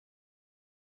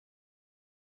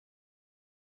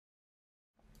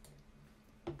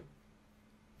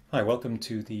Hi, welcome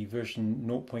to the version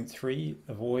 0.3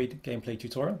 Avoyd gameplay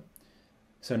tutorial.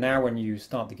 So now when you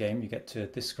start the game you get to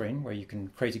this screen where you can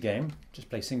create a game, just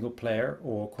play single player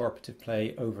or cooperative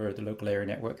play over the local area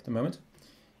network at the moment.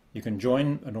 You can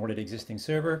join an already existing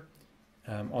server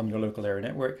on your local area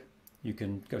network. You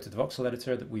can go to the Voxel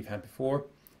editor that we've had before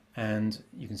and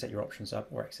you can set your options up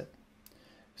or exit.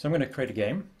 So I'm going to create a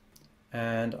game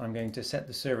and I'm going to set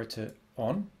the server to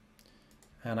on.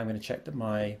 And I'm going to check that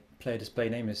my player display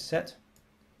name is set.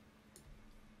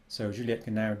 So Juliet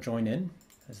can now join in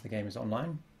as the game is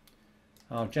online.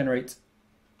 I'll generate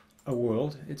a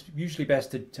world. It's usually best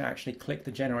to actually click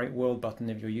the generate world button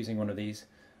if you're using one of these.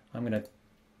 I'm going to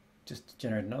just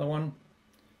generate another one.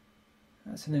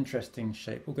 That's an interesting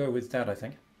shape. We'll go with that, I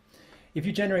think. If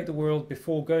you generate the world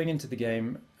before going into the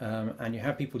game and you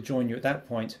have people join you at that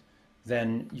point,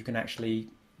 then you can actually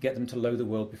get them to load the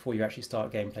world before you actually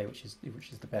start gameplay, which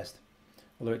is the best.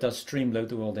 Although it does stream load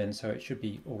the world in, so it should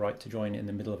be alright to join in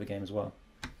the middle of a game as well.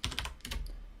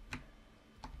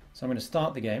 So I'm going to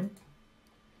start the game,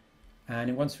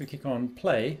 and once we click on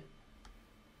play,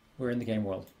 we're in the game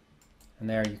world. And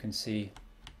there you can see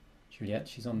Juliet,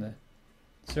 she's on the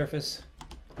surface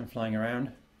and flying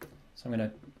around. So I'm going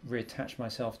to reattach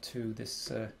myself to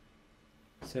this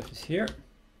surface here.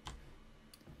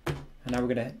 And now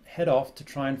we're going to head off to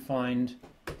try and find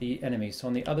the enemy. So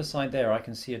on the other side there I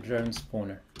can see a drone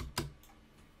spawner.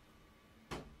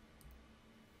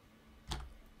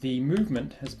 The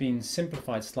movement has been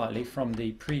simplified slightly from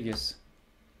the previous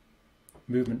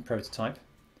movement prototype.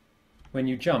 When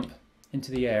you jump into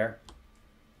the air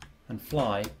and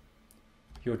fly,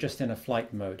 you're just in a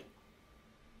flight mode.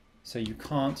 So you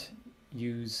can't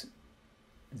use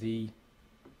the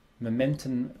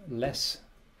momentum-less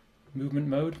movement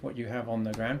mode, what you have on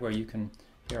the ground, where you can,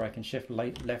 here I can shift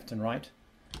left and right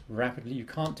rapidly. You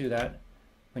can't do that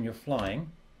when you're flying.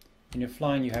 When you're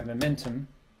flying you have momentum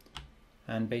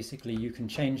and basically you can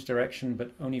change direction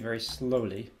but only very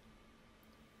slowly.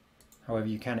 However,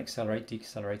 you can accelerate,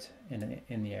 decelerate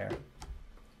in the air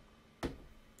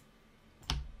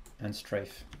and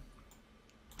strafe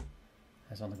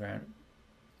as on the ground.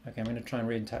 Okay, I'm going to try and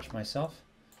reattach myself.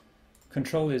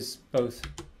 Control is both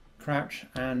crouch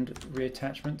and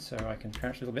reattachment, so I can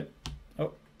crouch a little bit.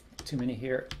 Oh, too many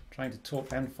here. Trying to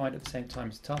talk and fight at the same time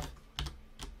is tough.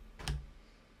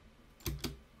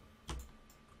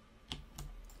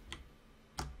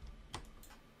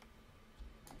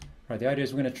 Right, the idea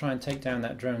is we're going to try and take down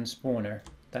that drone spawner.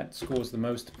 That scores the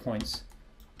most points.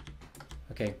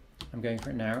 Okay, I'm going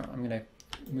for it now. I'm going to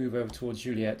move over towards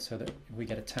Juliet so that if we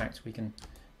get attacked we can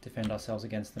defend ourselves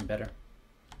against them better.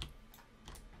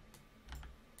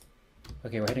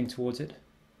 Okay, we're heading towards it.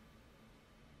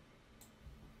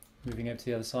 Moving over to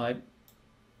the other side.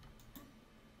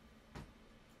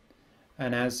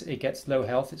 And as it gets low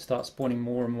health, it starts spawning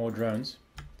more and more drones,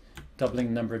 doubling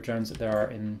the number of drones that there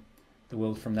are in the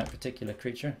world from that particular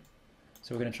creature.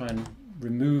 So we're going to try and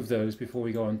remove those before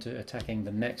we go on to attacking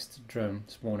the next drone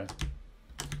spawner.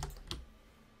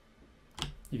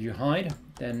 If you hide,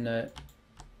 then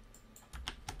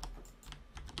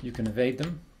you can evade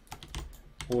them,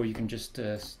 or you can just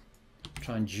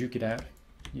try and juke it out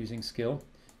using skill.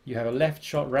 You have a left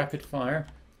shot rapid fire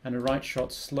and a right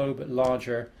shot slow but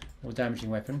larger, more damaging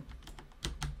weapon.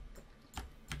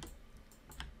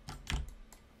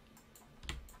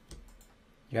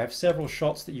 You have several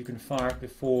shots that you can fire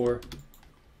before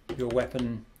your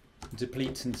weapon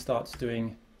depletes and starts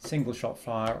doing single shot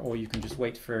fire, or you can just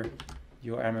wait for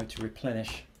your ammo to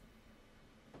replenish,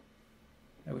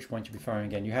 at which point you'll be firing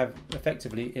again. You have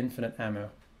effectively infinite ammo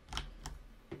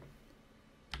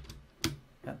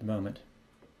at the moment.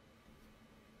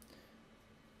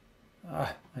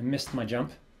 I missed my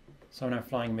jump, so I'm now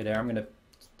flying mid-air. I'm going to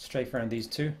strafe around these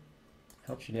two,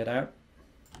 help Juliet out.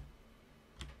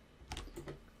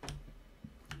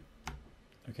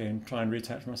 Okay, and try and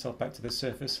reattach myself back to the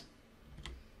surface.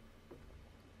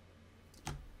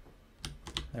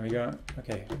 There we go.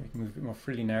 Okay, we can move a bit more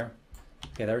freely now.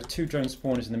 Okay, there are two drone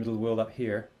spawners in the middle of the world up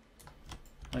here.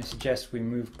 I suggest we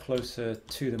move closer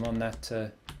to them on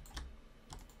that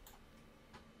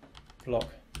block.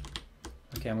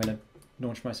 Okay, I'm going to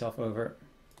launch myself over.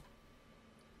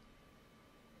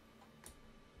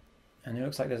 And it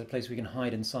looks like there's a place we can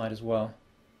hide inside as well.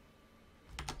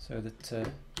 So that,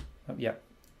 oh yeah,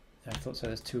 I thought so.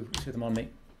 There's two of them on me,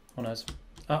 on us.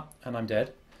 Ah, and I'm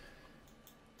dead.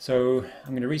 So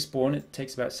I'm going to respawn. It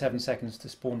takes about 7 seconds to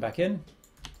spawn back in,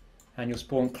 and you'll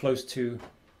spawn close to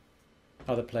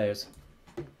other players.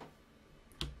 In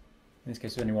this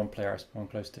case, there's only one player. I spawn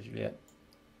close to Juliet.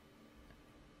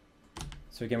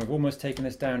 So again, we've almost taken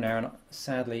this down now, and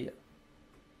sadly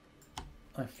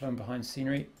I've flown behind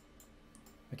scenery.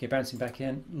 Okay, bouncing back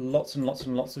in. Lots and lots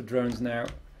and lots of drones now.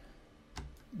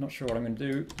 Not sure what I'm going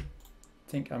to do. I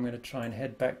think I'm going to try and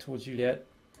head back towards Juliet.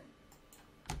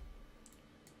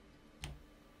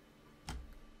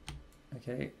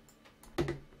 Okay.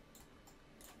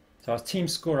 So our team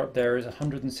score up there is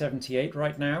 178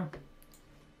 right now.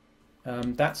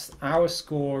 That's our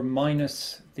score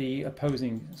minus the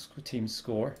opposing team's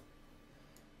score.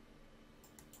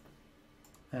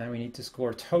 And we need to score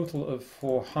a total of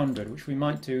 400, which we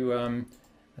might do.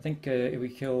 I think if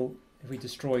we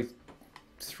destroy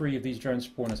 3 of these drone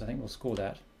spawners, I think we'll score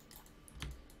that.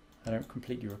 I don't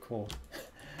completely recall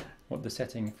what the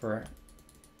setting for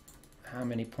how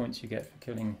many points you get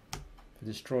for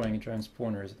destroying a drone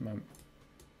spawner is at the moment.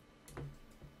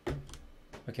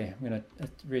 Okay, I'm going to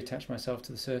reattach myself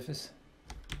to the surface.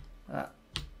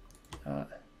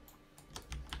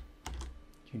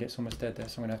 Juliet's almost dead there,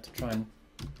 so I'm going to have to try and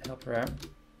help her out.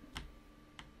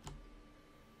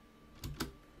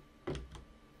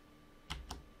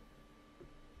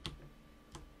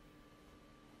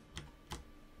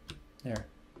 There.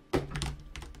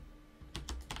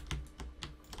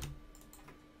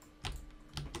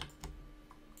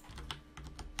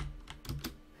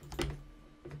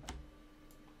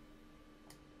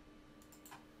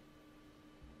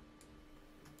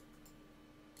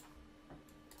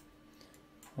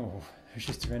 Oh, there's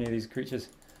just too many of these creatures.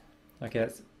 Okay, I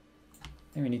think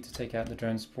we need to take out the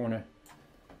drone spawner.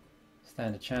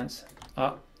 Stand a chance.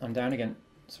 Ah, I'm down again.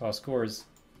 So our score is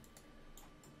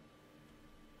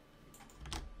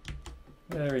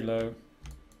very low.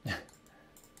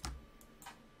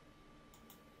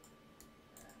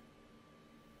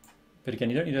 But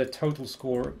again, you don't need a total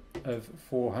score of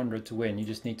 400 to win. You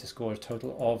just need to score a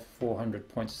total of 400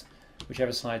 points.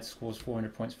 Whichever side scores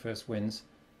 400 points first wins.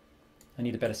 I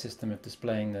need a better system of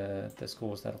displaying the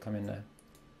scores. That'll come in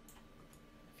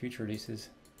future releases.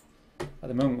 At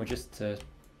the moment, we're just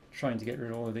trying to get rid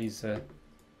of all of these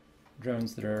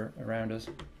drones that are around us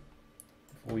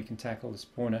before we can tackle the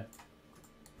spawner.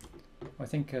 I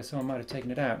think someone might have taken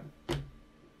it out.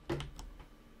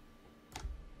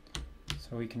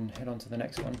 So we can head on to the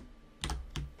next one.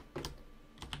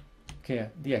 Okay,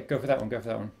 yeah, go for that one, go for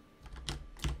that one.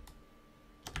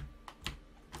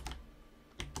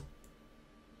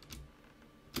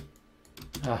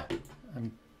 Ah,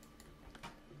 I'm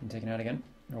taken out again.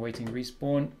 I'm awaiting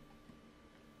respawn.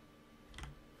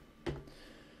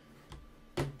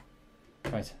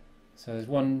 Right, so there's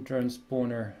one drone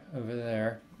spawner over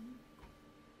there.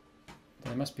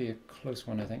 There must be a close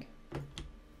one, I think.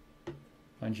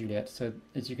 Find Juliet. So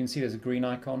as you can see, there's a green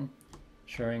icon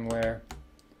showing where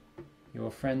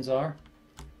your friends are,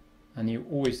 and we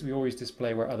always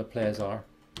display where other players are.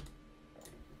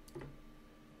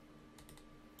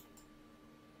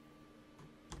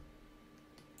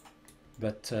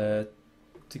 But to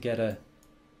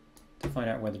find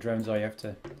out where the drones are, you have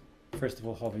to first of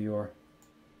all hover your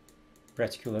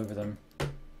reticule over them,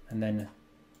 and then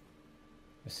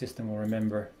the system will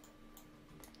remember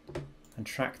and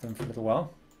track them for a little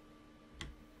while,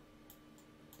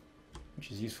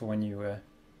 which is useful when you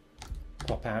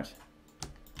pop out,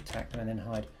 attack them, and then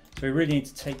hide. So we really need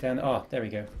to take down. Ah, there we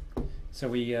go. So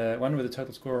we won with a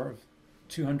total score of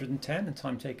 210 and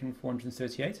time taken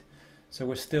 438. So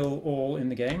we're still all in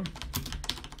the game,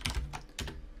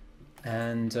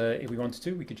 and if we wanted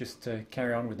to, we could just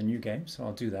carry on with a new game, so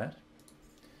I'll do that.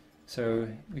 So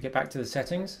we get back to the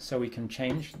settings, so we can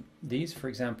change these. For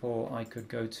example, I could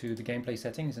go to the gameplay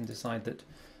settings and decide that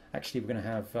actually we're going to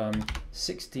have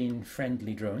 16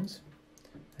 friendly drones,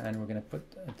 and we're going to put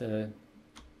the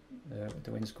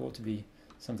win score to be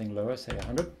something lower, say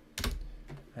 100,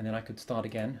 and then I could start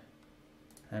again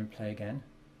and play again.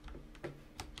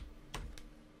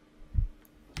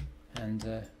 And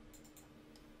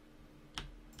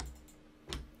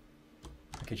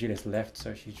okay, Juliet's left,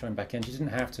 so she's joined back in. She didn't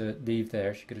have to leave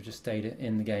there. She could have just stayed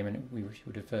in the game, and she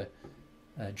would have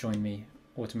joined me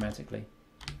automatically.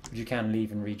 But you can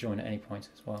leave and rejoin at any point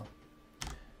as well.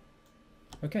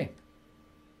 Okay,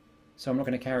 so I'm not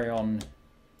going to carry on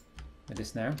with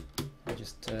this now. I'll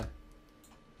just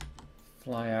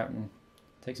fly out and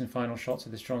take some final shots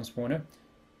of this drone spawner.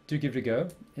 Do give it a go.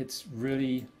 It's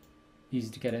really easy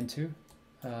to get into.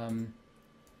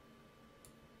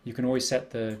 You can always set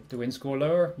the win score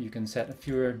lower. You can set a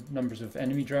fewer numbers of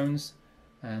enemy drones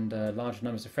and larger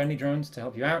numbers of friendly drones to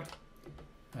help you out.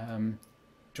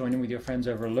 Join in with your friends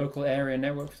over a local area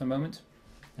network for the moment.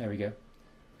 There we go.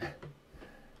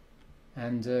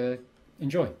 And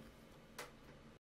enjoy.